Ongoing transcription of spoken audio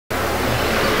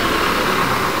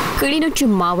கிளிநொச்சி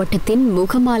மாவட்டத்தின்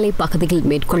முகமாலை பகுதியில்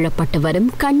மேற்கொள்ளப்பட்டு வரும்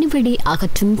கண்ணிவெடி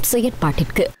அகற்றும்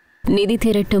செயற்பாட்டிற்கு நிதி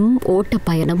திரட்டும் ஓட்ட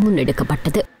பயணம்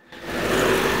முன்னெடுக்கப்பட்டது.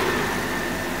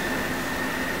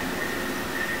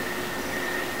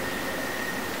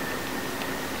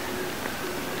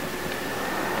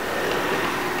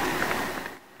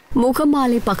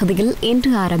 முகமாலை பகுதியில்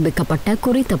இன்று ஆரம்பிக்கப்பட்ட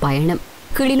குறித்த பயணம்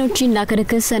கிளிநொச்சி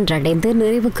நகருக்கு சென்றடைந்து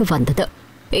நிறைவுக்கு வந்தது.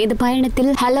 இந்த பயணத்தில்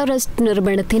ஹலோரெஸ்ட்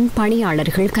நிறுவனத்தின்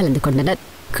பணியாளர்கள் கலந்து கொண்டனர்.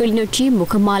 கிளிநொச்சி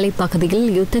முகமாலை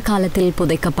பகுதியில் யுத்த காலத்தில்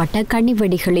புதைக்கப்பட்ட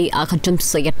கண்ணிவெடிகளை அகற்றும்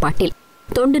செயற்பாட்டில்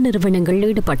தொண்டு நிறுவனங்கள்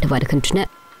ஈடுபட்டு வருகின்றன.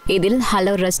 இதில்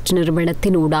ஹலோரெஸ்ட்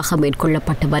நிறுவனத்தின் ஊடாக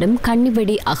மேற்கொள்ளப்பட்டு வரும்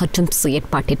கண்ணிவெடி அகற்றும்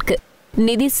செயற்பாட்டிற்கு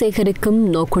நிதி சேகரிக்கும்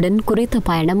நோக்குடன் குறித்த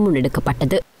பயணம்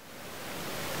முன்னெடுக்கப்பட்டது.